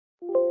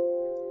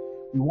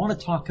we want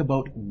to talk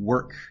about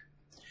work.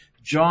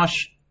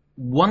 Josh,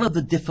 one of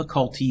the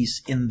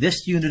difficulties in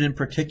this unit in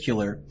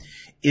particular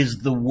is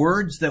the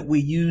words that we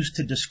use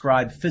to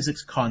describe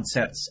physics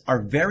concepts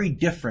are very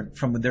different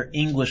from their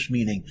English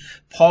meaning.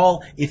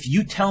 Paul, if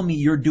you tell me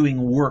you're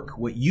doing work,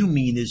 what you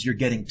mean is you're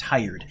getting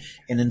tired.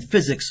 And in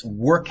physics,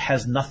 work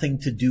has nothing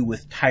to do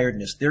with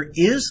tiredness. There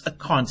is a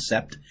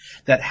concept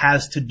that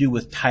has to do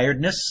with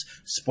tiredness,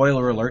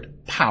 spoiler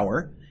alert,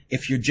 power.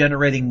 If you're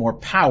generating more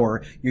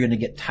power, you're going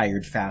to get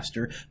tired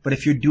faster. But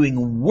if you're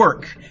doing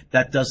work,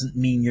 that doesn't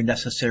mean you're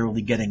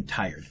necessarily getting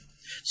tired.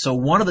 So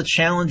one of the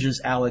challenges,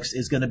 Alex,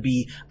 is going to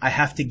be I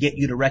have to get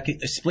you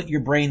to split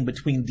your brain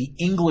between the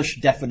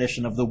English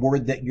definition of the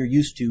word that you're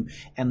used to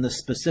and the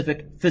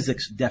specific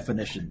physics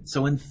definition.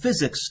 So in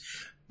physics,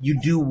 you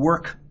do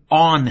work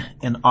on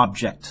an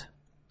object.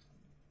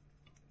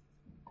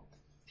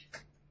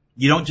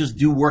 You don't just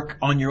do work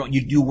on your own,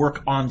 you do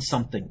work on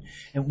something.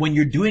 And when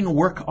you're doing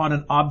work on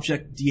an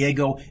object,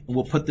 Diego, and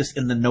we'll put this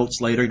in the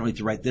notes later, you don't need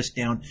to write this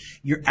down,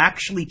 you're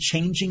actually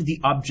changing the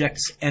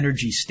object's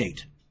energy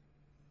state.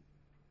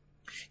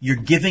 You're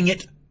giving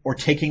it or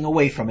taking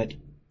away from it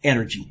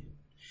energy.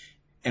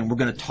 And we're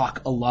going to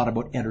talk a lot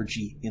about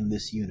energy in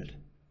this unit.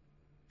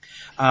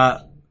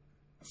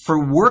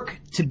 For work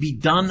to be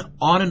done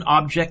on an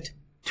object,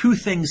 two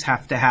things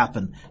have to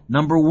happen.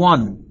 Number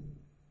one,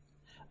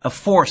 a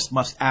force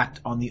must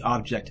act on the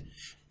object.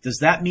 Does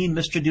that mean,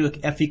 Mr. Duke,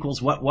 F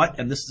equals what?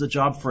 And this is a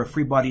job for a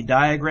free body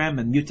diagram,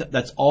 and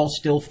that's all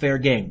still fair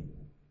game.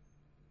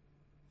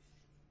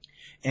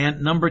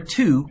 And number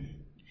two,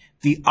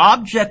 the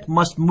object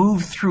must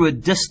move through a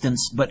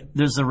distance, but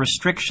there's a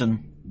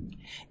restriction,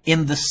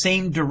 in the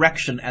same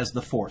direction as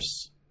the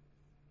force.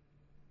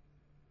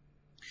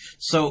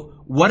 So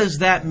what does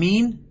that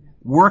mean?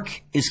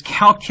 Work is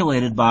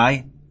calculated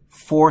by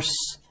force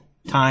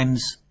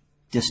times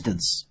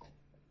distance.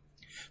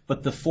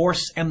 But the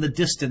force and the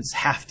distance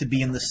have to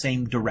be in the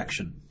same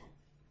direction.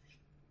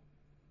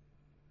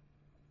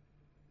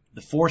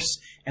 The force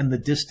and the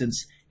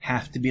distance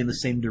have to be in the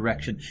same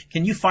direction.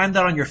 Can you find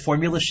that on your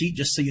formula sheet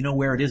just so you know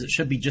where it is? It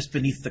should be just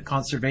beneath the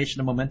conservation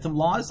of momentum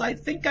laws, I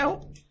think.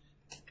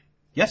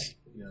 Yes?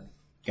 Yeah.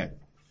 Okay.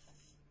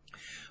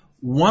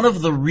 One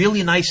of the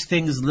really nice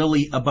things,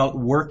 Lily, about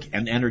work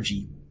and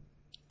energy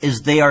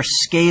is they are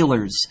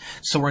scalars.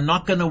 So we're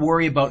not going to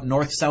worry about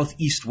north, south,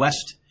 east,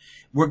 west.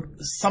 We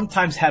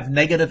sometimes have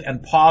negative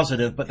and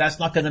positive, but that's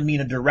not going to mean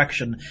a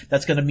direction.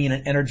 That's going to mean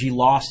an energy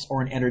loss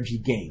or an energy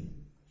gain.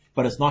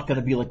 But it's not going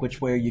to be like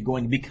which way are you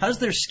going. Because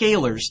they're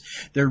scalars,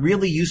 they're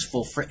really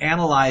useful for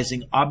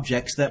analyzing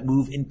objects that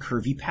move in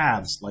curvy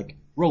paths, like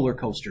roller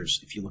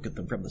coasters, if you look at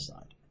them from the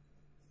side.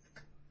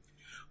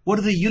 What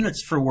are the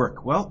units for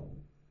work? Well,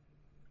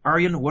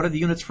 Aryan, what are the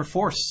units for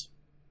force?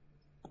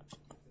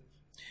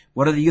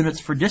 What are the units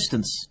for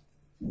distance?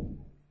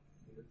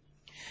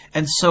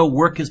 And so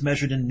work is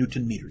measured in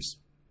Newton meters.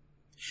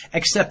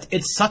 Except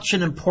it's such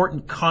an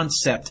important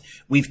concept.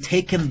 We've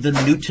taken the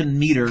Newton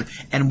meter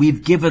and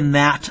we've given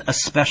that a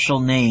special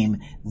name.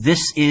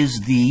 This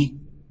is the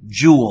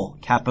joule,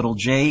 capital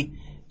J.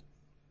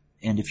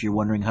 And if you're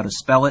wondering how to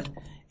spell it,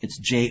 it's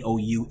Joule,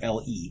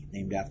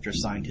 named after a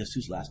scientist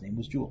whose last name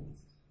was Joule.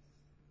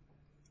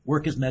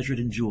 Work is measured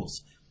in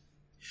joules.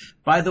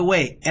 By the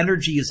way,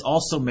 energy is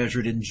also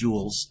measured in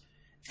joules.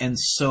 And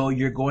so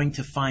you're going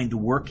to find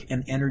work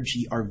and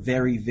energy are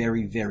very,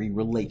 very, very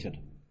related.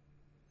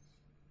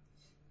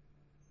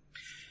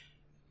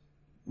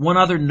 One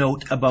other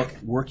note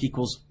about work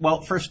equals,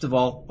 well, first of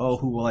all,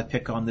 who will I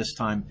pick on this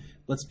time?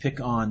 Let's pick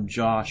on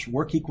Josh.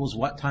 Work equals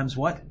what times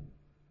what?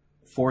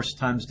 Force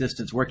times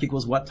distance. Work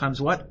equals what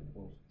times what?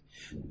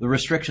 The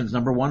restrictions.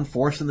 Number one,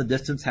 force and the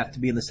distance have to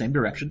be in the same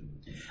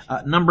direction.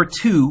 Number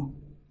two,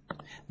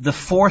 the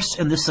force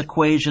in this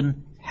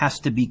equation has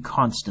to be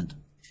constant.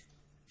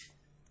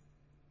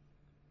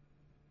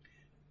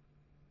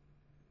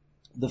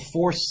 The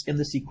force in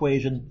this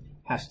equation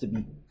has to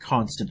be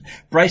constant.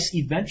 Bryce,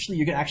 eventually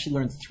you're going to actually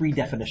learn three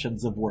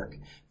definitions of work.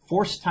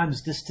 Force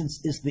times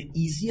distance is the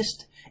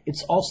easiest.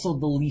 It's also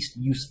the least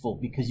useful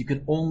because you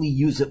can only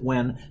use it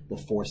when the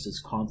force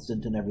is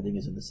constant and everything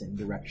is in the same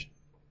direction.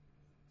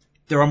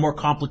 There are more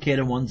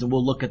complicated ones and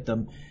we'll look at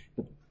them,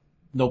 but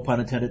no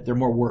pun intended, they're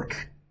more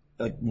work,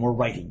 like more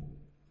writing.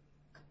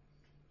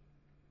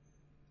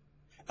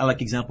 I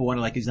like example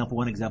one, Example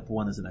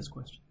one is a nice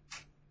question.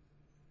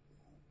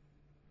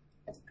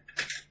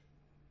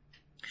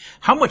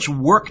 How much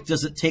work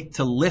does it take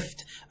to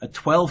lift a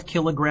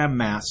 12-kilogram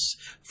mass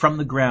from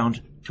the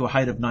ground to a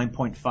height of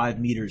 9.5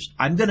 meters?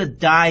 I'm going to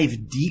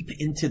dive deep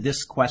into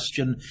this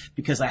question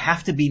because I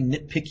have to be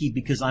nitpicky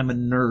because I'm a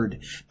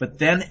nerd. But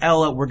then,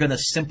 Ella, we're going to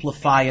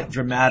simplify it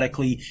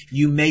dramatically.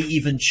 You may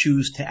even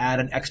choose to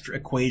add an extra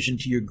equation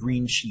to your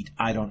green sheet.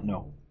 I don't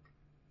know.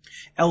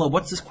 Ella,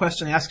 what's this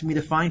question asking me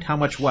to find? How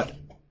much what?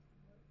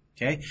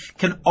 Okay.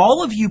 Can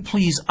all of you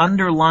please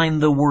underline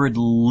the word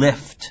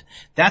lift?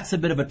 That's a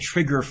bit of a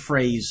trigger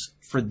phrase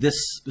for this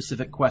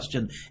specific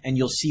question, and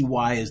you'll see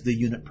why as the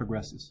unit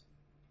progresses.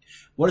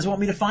 What does it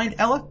want me to find,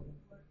 Ella?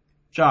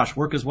 Josh,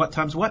 work is what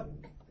times what?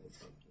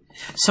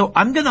 So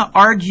I'm going to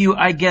argue,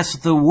 I guess,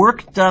 the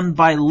work done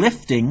by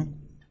lifting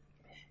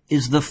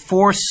is the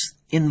force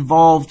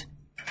involved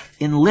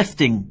in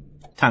lifting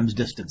times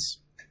distance.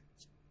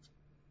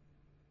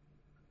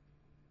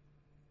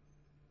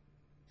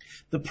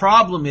 The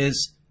problem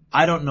is,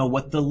 I don't know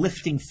what the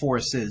lifting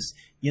force is.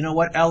 You know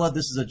what, Ella?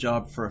 This is a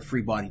job for a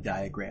free body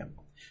diagram.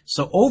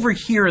 So over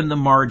here in the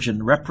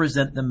margin,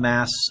 represent the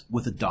mass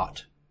with a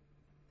dot.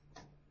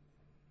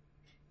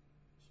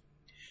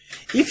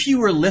 If you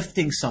were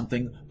lifting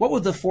something, what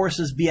would the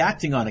forces be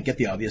acting on it? Get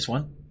the obvious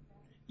one.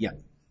 Yeah.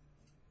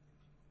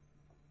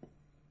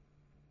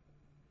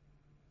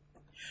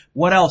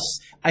 What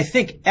else? I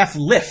think F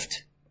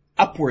lift,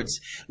 upwards.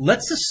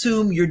 Let's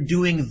assume you're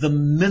doing the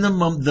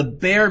minimum, the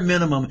bare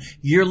minimum.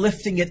 You're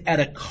lifting it at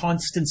a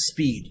constant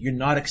speed. You're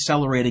not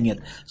accelerating it.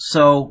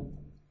 So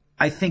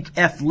I think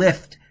F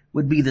lift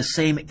would be the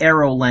same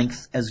arrow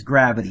length as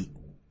gravity.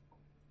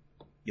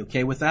 You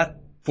okay with that?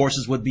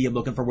 Forces would be, I'm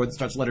looking for a word that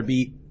starts with letter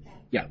B.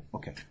 Yeah,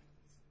 okay.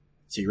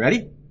 So you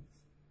ready?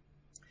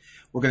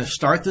 We're going to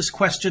start this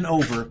question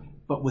over,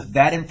 but with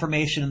that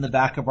information in the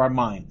back of our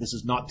mind. This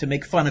is not to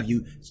make fun of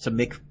you, it's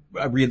to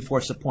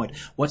reinforce a point.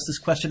 What's this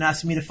question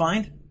asking me to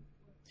find?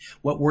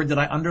 What word did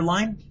I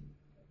underline?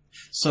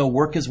 So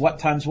work is what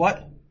times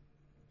what?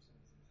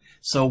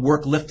 So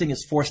work lifting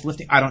is force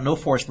lifting. I don't know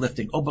force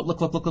lifting. Oh, but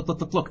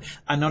look.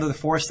 Another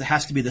force that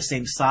has to be the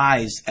same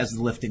size as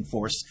the lifting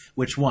force.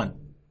 Which one?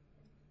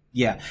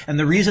 Yeah. And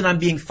the reason I'm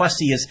being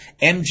fussy is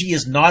mg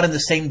is not in the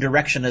same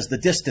direction as the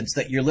distance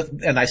that you're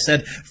lifting. And I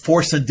said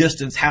force and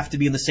distance have to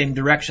be in the same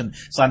direction.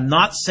 So I'm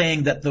not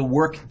saying that the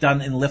work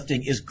done in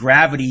lifting is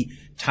gravity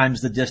times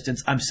the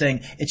distance. I'm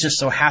saying it just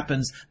so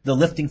happens the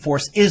lifting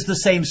force is the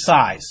same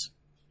size.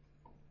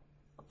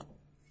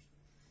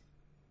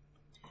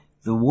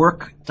 The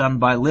work done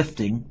by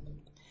lifting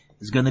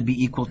is going to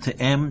be equal to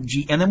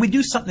mg. And then we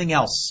do something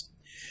else.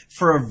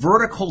 For a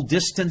vertical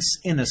distance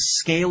in a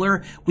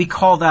scalar, we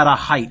call that a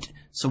height.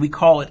 So we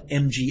call it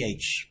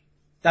mgh.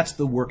 That's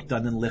the work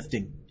done in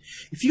lifting.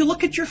 If you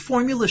look at your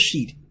formula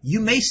sheet, you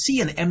may see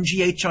an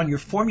mgh on your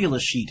formula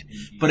sheet,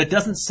 but it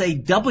doesn't say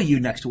W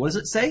next to it. What does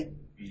it say?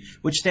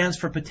 Which stands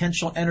for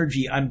potential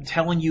energy. I'm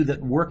telling you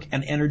that work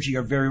and energy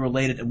are very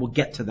related, and we'll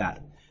get to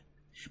that.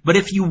 But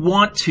if you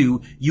want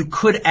to, you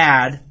could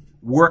add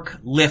work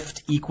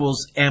lift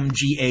equals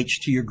mgh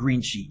to your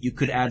green sheet. You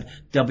could add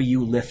W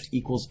lift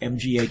equals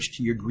mgh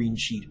to your green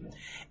sheet.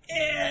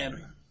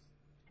 And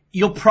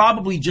you'll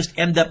probably just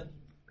end up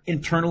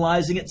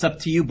internalizing it. It's up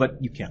to you, but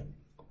you can.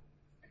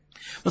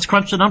 Let's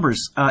crunch the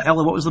numbers.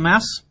 Ella, what was the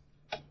mass?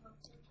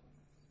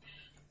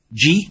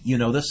 G, you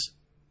know this.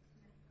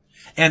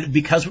 And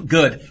because,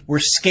 we're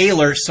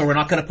scalar, so we're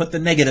not going to put the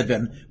negative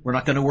in. We're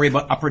not going to worry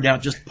about up or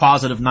down, just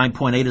positive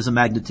 9.8 as a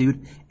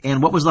magnitude.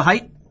 And what was the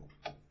height?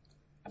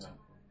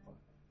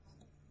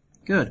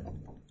 Good.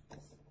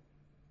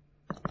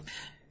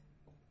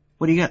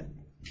 What do you get?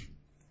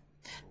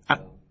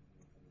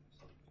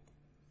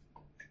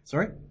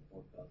 Sorry?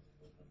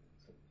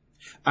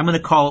 I'm going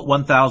to call it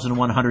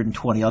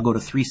 1,120. I'll go to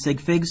 3 sig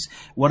figs.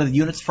 What are the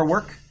units for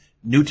work?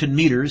 Newton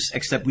meters,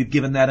 except we've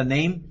given that a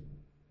name.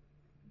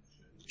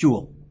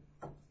 Joule.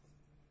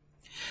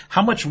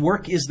 How much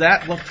work is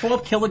that? Well,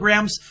 12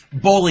 kilograms,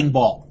 bowling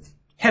ball.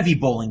 Heavy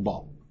bowling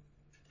ball.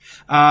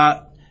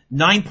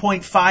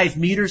 9.5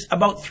 meters,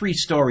 about 3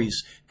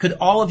 stories. Could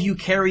all of you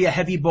carry a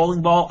heavy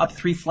bowling ball up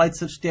 3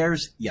 flights of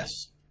stairs?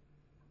 Yes.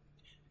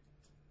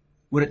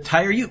 Would it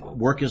tire you?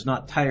 Work is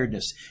not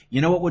tiredness.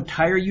 You know what would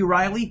tire you,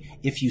 Riley?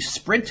 If you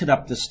sprinted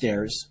up the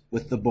stairs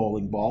with the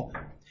bowling ball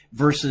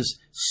versus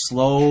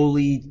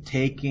slowly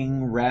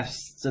taking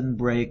rests and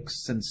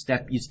breaks and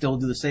you still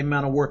do the same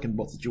amount of work in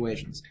both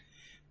situations.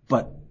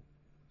 But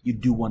you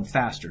do one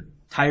faster.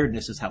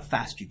 Tiredness is how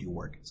fast you do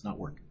work. It's not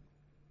work.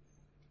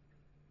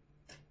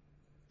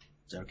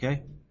 Is that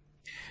okay?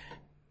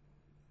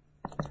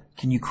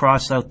 Can you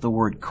cross out the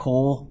word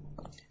coal?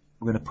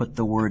 We're going to put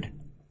the word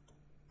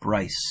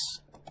Bryce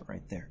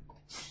right there.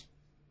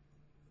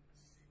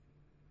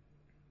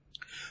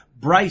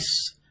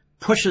 Bryce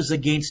pushes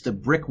against a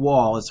brick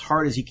wall as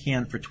hard as he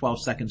can for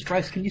 12 seconds.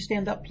 Bryce, can you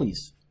stand up,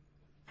 please?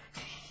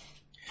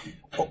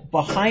 Oh,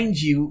 behind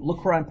you,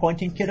 look where I'm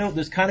pointing, kiddo.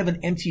 There's kind of an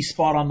empty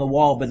spot on the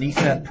wall beneath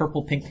that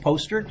purple-pink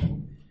poster.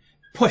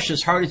 Push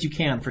as hard as you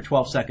can for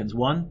 12 seconds.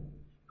 1.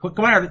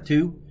 Come on,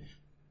 2,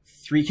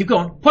 3, keep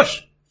going.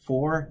 Push.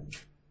 4,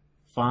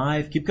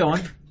 5, keep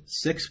going.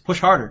 6, push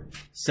harder.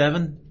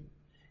 7,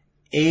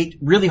 8,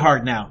 really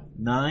hard now.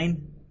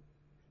 9,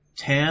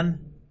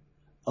 10,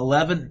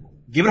 11,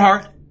 give it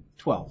hard.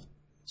 12,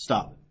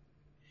 stop.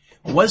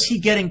 Was he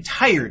getting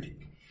tired?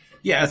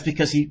 Yeah, that's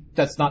because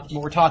that's not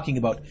what we're talking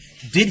about.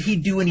 Did he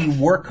do any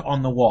work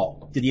on the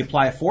wall? Did he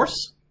apply a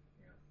force?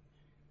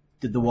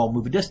 Did the wall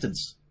move a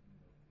distance?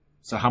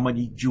 So how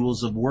many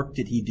joules of work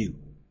did he do?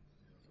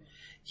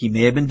 He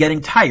may have been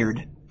getting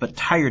tired, but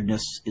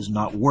tiredness is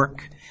not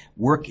work.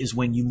 Work is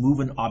when you move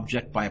an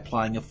object by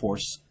applying a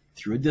force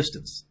through a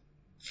distance.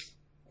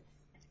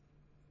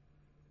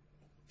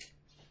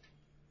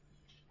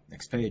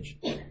 Next page.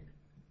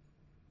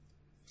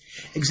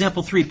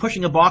 Example 3,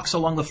 pushing a box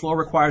along the floor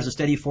requires a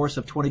steady force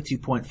of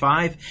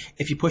 22.5.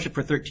 If you push it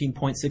for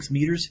 13.6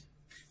 meters,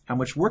 how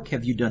much work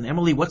have you done?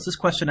 Emily, what's this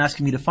question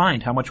asking me to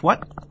find? How much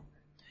what?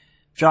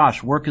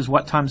 Josh, work is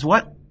what times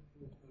what?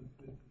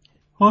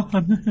 All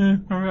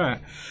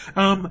right.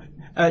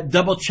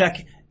 Double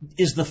check,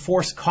 is the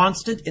force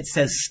constant? It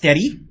says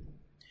steady.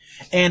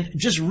 And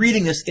just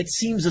reading this, it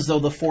seems as though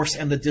the force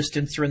and the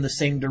distance are in the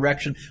same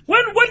direction.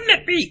 When wouldn't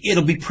it be?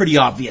 It'll be pretty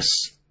obvious.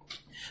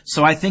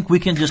 So I think we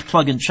can just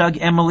plug and chug.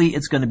 Emily,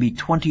 it's going to be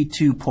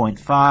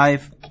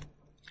 22.5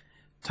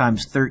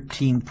 times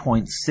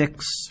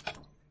 13.6,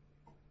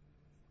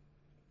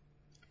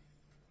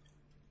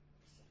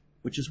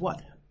 which is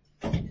what?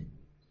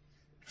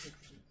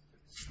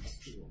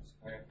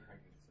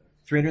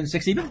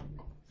 306 even?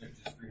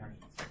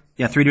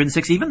 Yeah,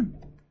 306 even.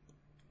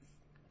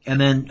 And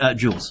then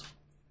joules.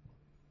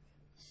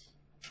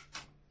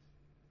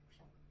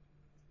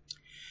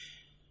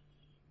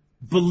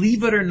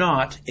 Believe it or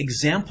not,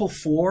 example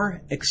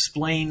 4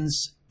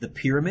 explains the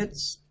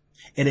pyramids.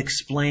 It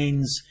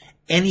explains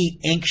any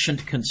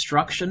ancient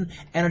construction,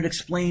 and it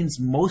explains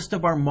most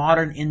of our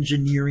modern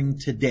engineering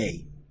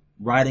today.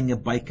 Riding a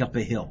bike up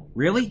a hill.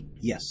 Really?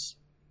 Yes.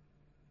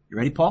 You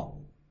ready,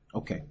 Paul?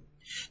 Okay.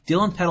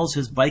 Dylan pedals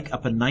his bike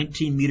up a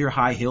 19-meter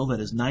high hill that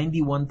is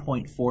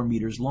 91.4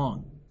 meters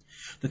long.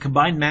 The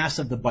combined mass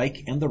of the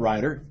bike and the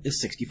rider is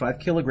 65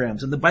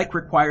 kilograms, and the bike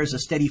requires a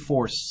steady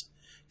force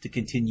to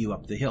continue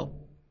up the hill.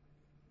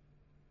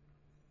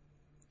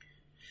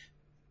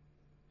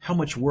 How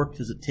much work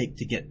does it take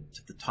to get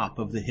to the top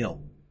of the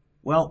hill?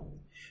 Well,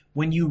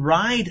 when you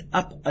ride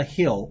up a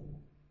hill,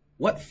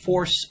 what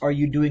force are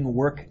you doing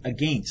work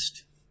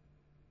against?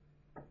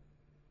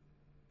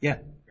 Yeah,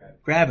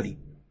 gravity.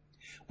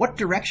 What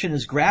direction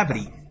is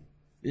gravity?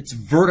 It's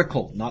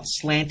vertical, not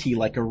slanty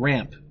like a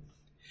ramp.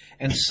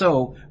 And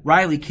so,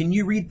 Riley, can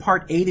you read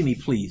part A to me,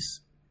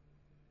 please?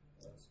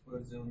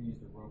 Suppose Dylan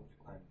used a rope to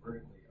climb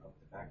vertically up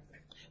the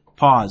backside.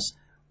 Pause.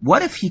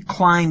 What if he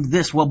climbed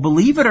this? Well,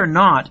 believe it or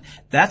not,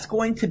 that's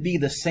going to be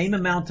the same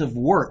amount of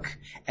work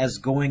as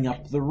going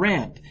up the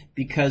ramp,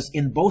 because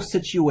in both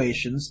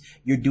situations,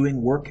 you're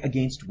doing work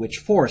against which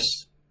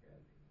force?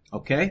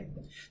 Okay?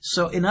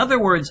 So, in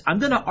other words, I'm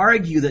going to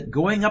argue that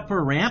going up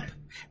a ramp,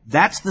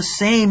 that's the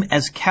same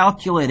as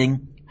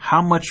calculating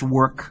how much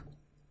work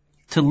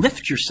to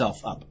lift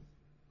yourself up.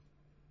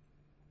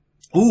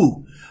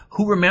 Ooh,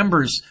 who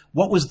remembers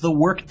what was the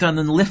work done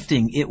in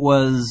lifting? It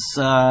was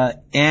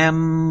mgh.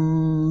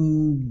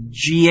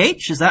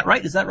 Is that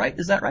right? Is that right?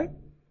 Is that right?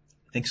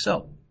 I think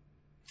so.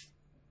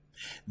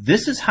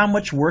 This is how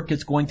much work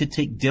it's going to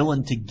take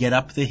Dylan to get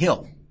up the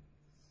hill.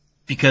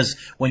 Because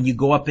when you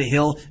go up a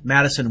hill,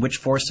 Madison, which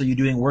force are you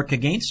doing work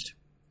against?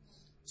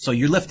 So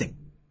you're lifting.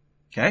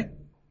 Okay?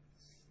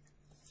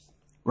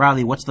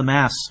 Riley, what's the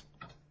mass?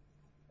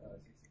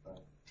 65.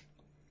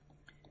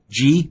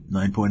 G,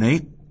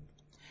 9.8.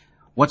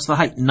 What's the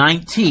height?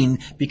 19,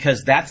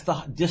 because that's the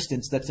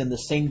distance that's in the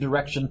same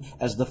direction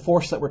as the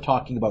force that we're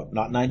talking about,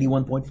 not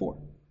 91.4.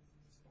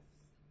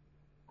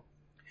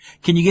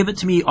 Can you give it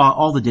to me,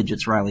 all the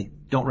digits, Riley?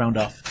 Don't round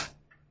off.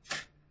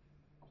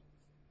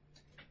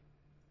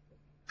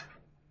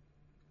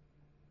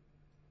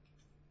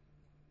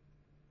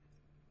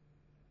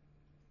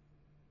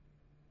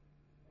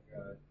 I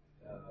got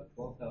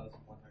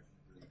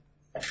 12,103.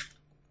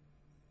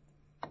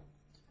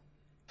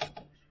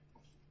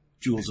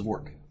 Joules of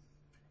work.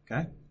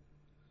 Okay?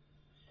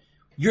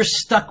 You're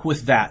stuck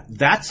with that.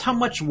 That's how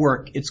much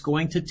work it's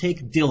going to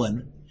take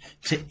Dylan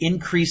to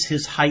increase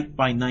his height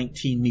by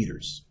 19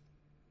 meters.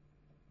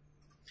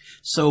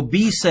 So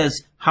B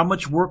says, how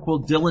much work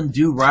will Dylan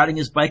do riding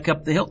his bike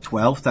up the hill?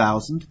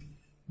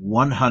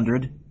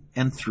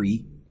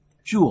 12,103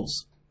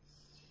 joules.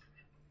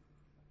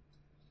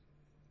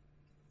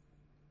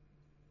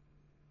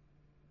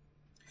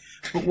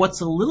 But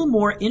what's a little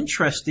more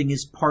interesting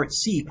is part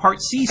C.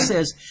 Part C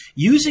says,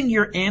 using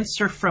your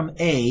answer from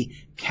A,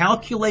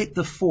 calculate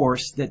the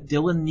force that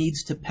Dylan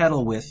needs to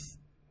pedal with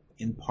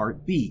in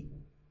part B.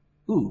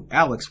 Ooh,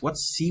 Alex,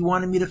 what's C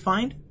wanted me to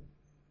find?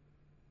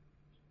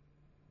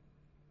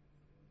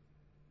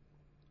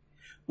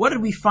 What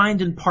did we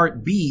find in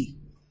part B?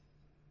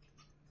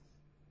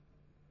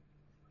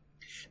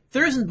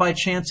 There isn't by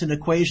chance an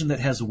equation that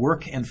has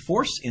work and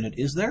force in it,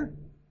 is there?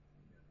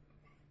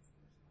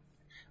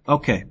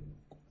 Okay.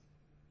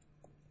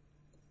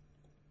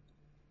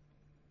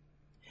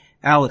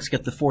 Alex,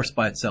 get the force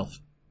by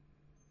itself.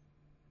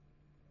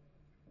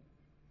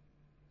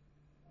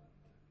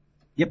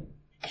 Yep.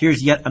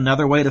 Here's yet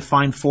another way to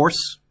find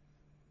force.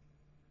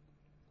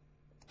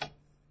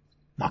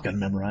 Not going to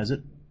memorize it.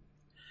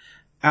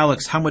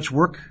 Alex, how much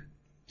work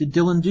did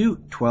Dylan do?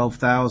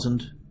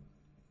 12,000.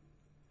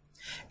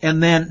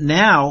 And then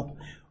now,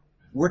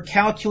 we're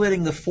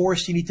calculating the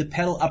force you need to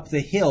pedal up the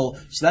hill,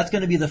 so that's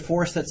going to be the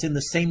force that's in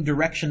the same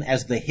direction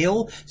as the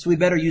hill, so we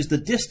better use the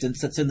distance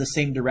that's in the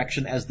same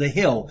direction as the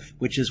hill,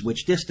 which is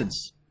which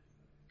distance?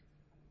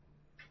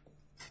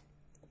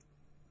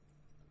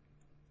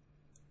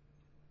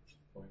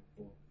 .4.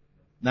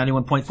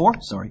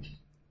 91.4? Sorry.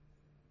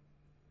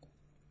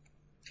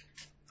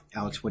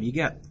 Alex, what do you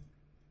get?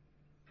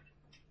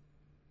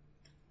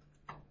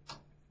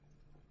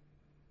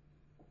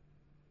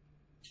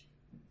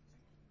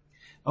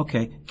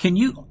 Okay, can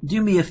you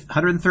do me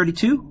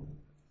 132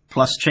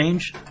 plus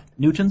change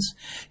newtons?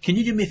 Can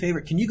you do me a favor?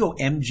 Can you go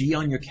mg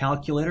on your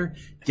calculator?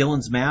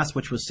 Dylan's mass,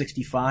 which was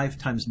 65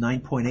 times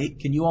 9.8.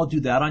 Can you all do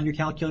that on your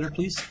calculator,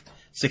 please?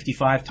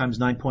 65 times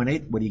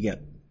 9.8. What do you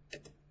get?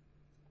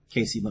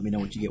 Casey, let me know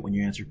what you get when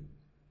you answer.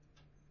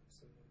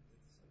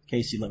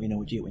 Casey, let me know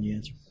what you get when you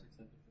answer.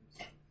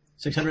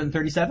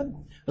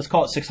 637? Let's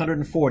call it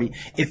 640.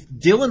 If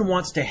Dylan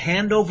wants to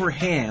hand over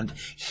hand,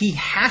 he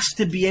has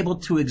to be able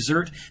to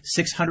exert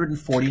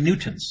 640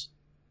 newtons.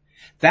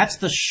 That's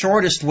the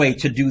shortest way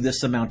to do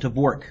this amount of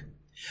work.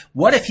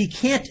 What if he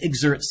can't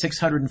exert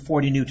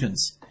 640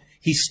 newtons?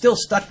 He's still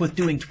stuck with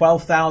doing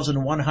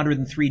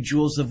 12,103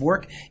 joules of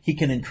work. He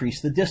can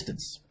increase the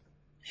distance.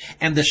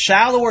 And the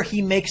shallower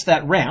he makes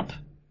that ramp,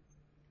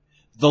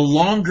 the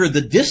longer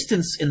the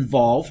distance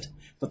involved,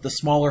 but the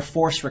smaller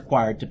force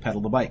required to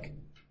pedal the bike.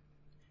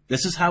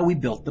 This is how we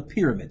built the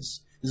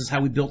pyramids. This is how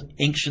we built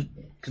ancient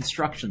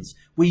constructions.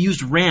 We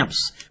used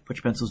ramps. Put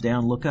your pencils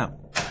down, look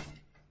up.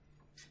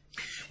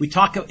 We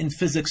talk in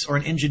physics or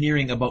in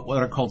engineering about what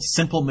are called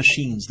simple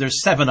machines.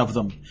 There's 7 of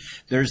them.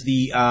 There's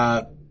the,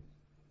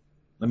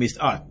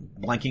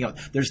 blanking out.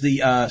 There's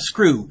the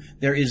screw.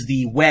 There is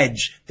the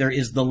wedge. There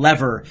is the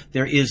lever.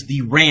 There is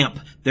the ramp.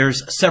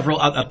 There's several,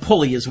 a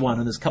pulley is one,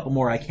 and there's a couple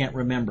more I can't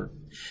remember.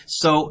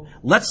 So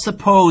let's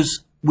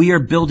suppose we are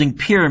building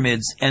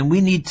pyramids and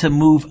we need to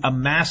move a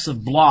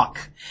massive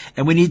block,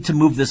 and we need to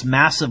move this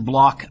massive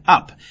block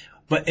up.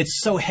 But it's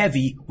so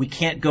heavy, we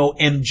can't go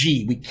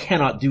mg. We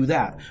cannot do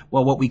that.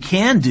 Well, what we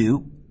can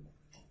do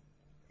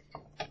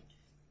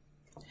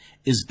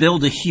is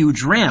build a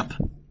huge ramp.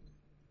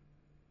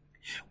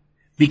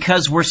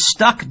 Because we're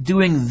stuck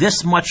doing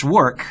this much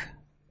work,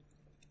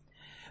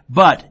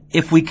 but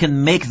if we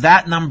can make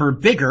that number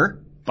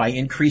bigger by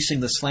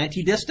increasing the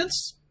slanty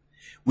distance,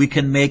 we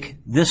can make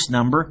this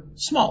number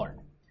smaller.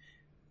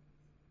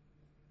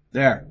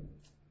 There.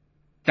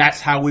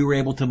 That's how we were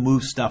able to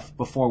move stuff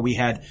before we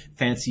had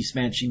fancy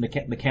smanchy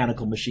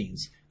mechanical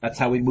machines. That's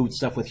how we moved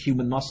stuff with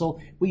human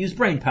muscle. We used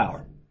brain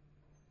power.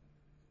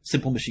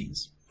 Simple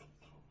machines.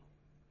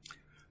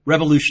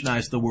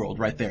 Revolutionized the world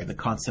right there, the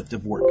concept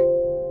of work.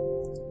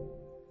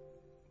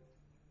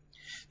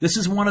 This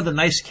is one of the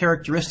nice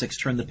characteristics,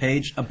 turn the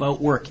page,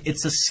 about work.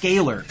 It's a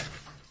scalar.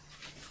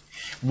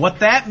 What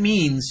that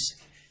means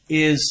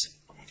is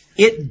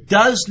it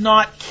does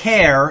not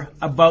care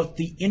about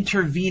the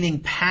intervening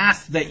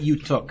path that you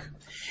took.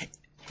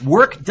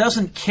 Work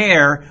doesn't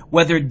care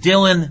whether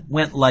Dylan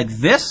went like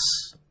this,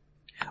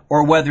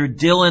 or whether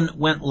Dylan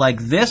went like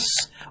this,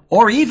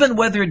 or even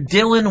whether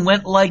Dylan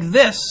went like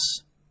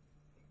this.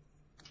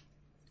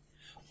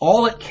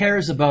 All it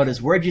cares about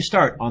is where'd you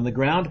start? On the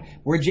ground?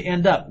 Where'd you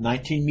end up?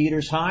 19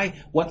 meters high?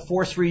 What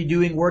force were you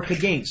doing work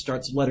against?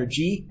 Starts with letter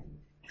G.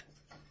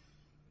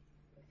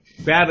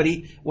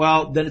 Gravity.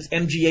 Well, then it's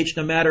mgh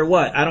no matter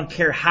what. I don't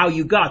care how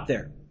you got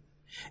there.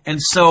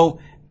 And so,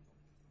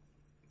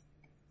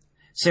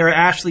 Sarah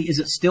Ashley, is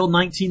it still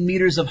 19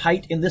 meters of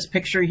height in this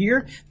picture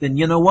here? Then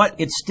you know what?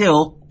 It's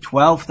still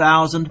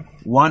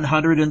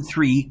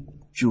 12,103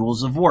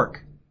 joules of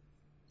work.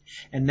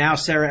 And now,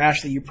 Sarah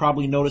Ashley, you're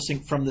probably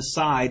noticing from the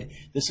side,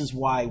 this is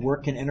why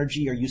work and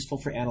energy are useful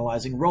for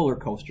analyzing roller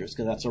coasters,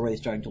 because that's already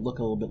starting to look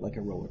a little bit like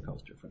a roller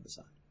coaster from the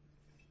side.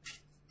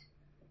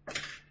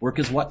 Work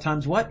is what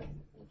times what?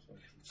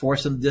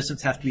 Force and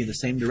distance have to be in the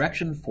same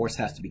direction. Force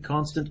has to be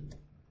constant.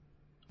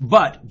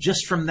 But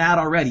just from that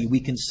already, we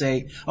can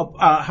say,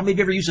 how many of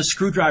you ever used a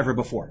screwdriver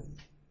before?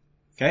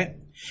 Okay?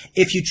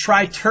 If you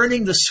try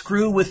turning the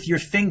screw with your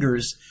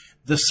fingers,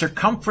 the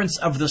circumference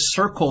of the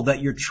circle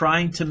that you're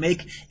trying to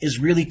make is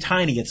really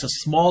tiny. It's a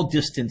small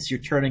distance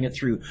you're turning it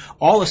through.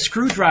 All a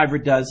screwdriver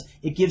does,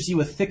 it gives you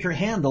a thicker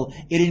handle.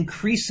 It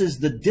increases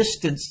the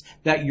distance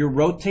that you're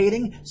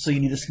rotating, so you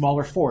need a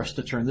smaller force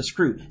to turn the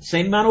screw.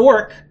 Same amount of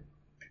work,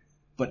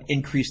 but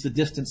increase the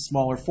distance,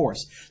 smaller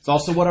force. It's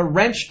also what a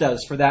wrench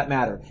does, for that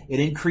matter. It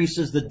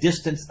increases the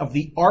distance of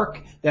the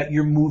arc that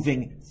you're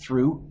moving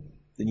through.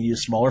 Then you need a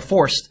smaller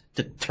force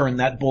to turn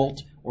that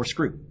bolt or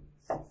screw.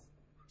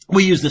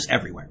 We use this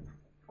everywhere.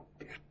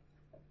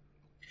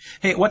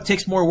 Hey, what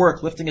takes more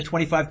work? Lifting a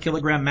 25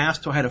 kilogram mass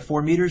to a height of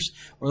 4 meters,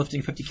 or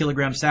lifting a 50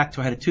 kilogram sack to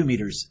a height of 2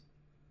 meters?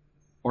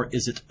 Or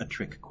is it a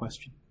trick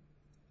question?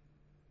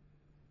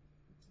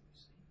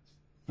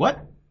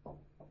 What?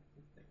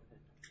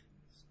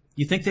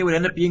 You think they would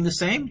end up being the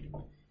same?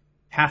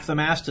 Half the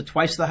mass to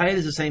twice the height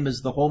is the same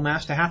as the whole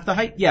mass to half the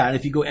height? Yeah, and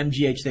if you go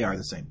mgh, they are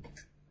the same.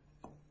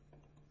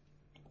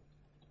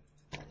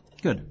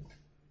 Good.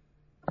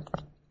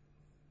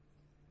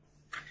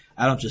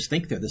 I don't just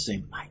think they're the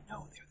same. I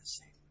know they're the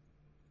same.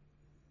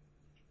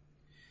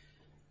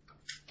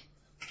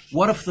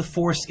 What if the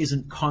force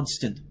isn't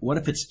constant? What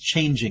if it's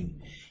changing?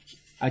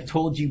 I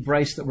told you,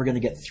 Bryce, that we're going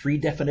to get 3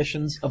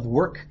 definitions of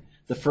work.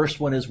 The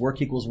first one is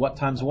work equals what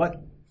times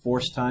what?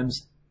 Force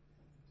times.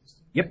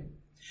 Yep.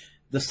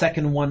 The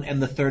second one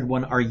and the third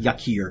one are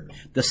yuckier.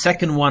 The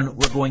second one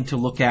we're going to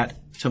look at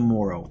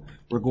tomorrow.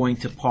 We're going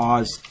to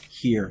pause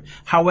here.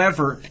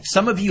 However,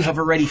 some of you have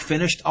already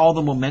finished all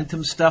the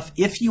momentum stuff.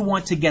 If you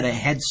want to get a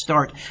head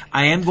start,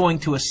 I am going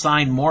to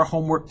assign more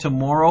homework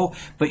tomorrow,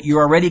 but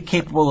you're already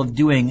capable of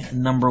doing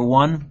number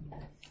 1,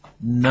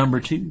 number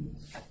 2,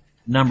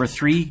 number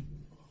 3,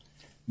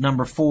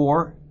 number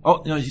 4.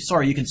 Oh, no,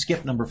 sorry, you can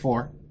skip number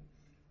 4.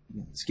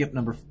 Skip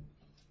number 4.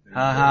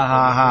 Ha ha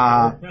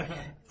ha ha.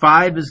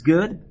 5 is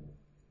good.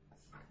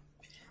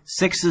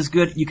 6 is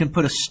good. You can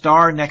put a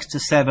star next to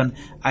 7.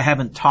 I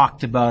haven't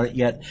talked about it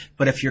yet,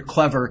 but if you're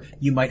clever,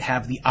 you might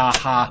have the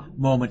aha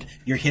moment.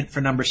 Your hint for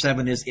number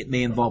 7 is it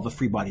may involve a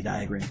free body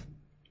diagram.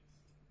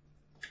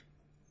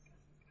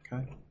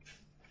 Okay.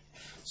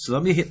 So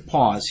let me hit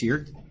pause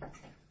here.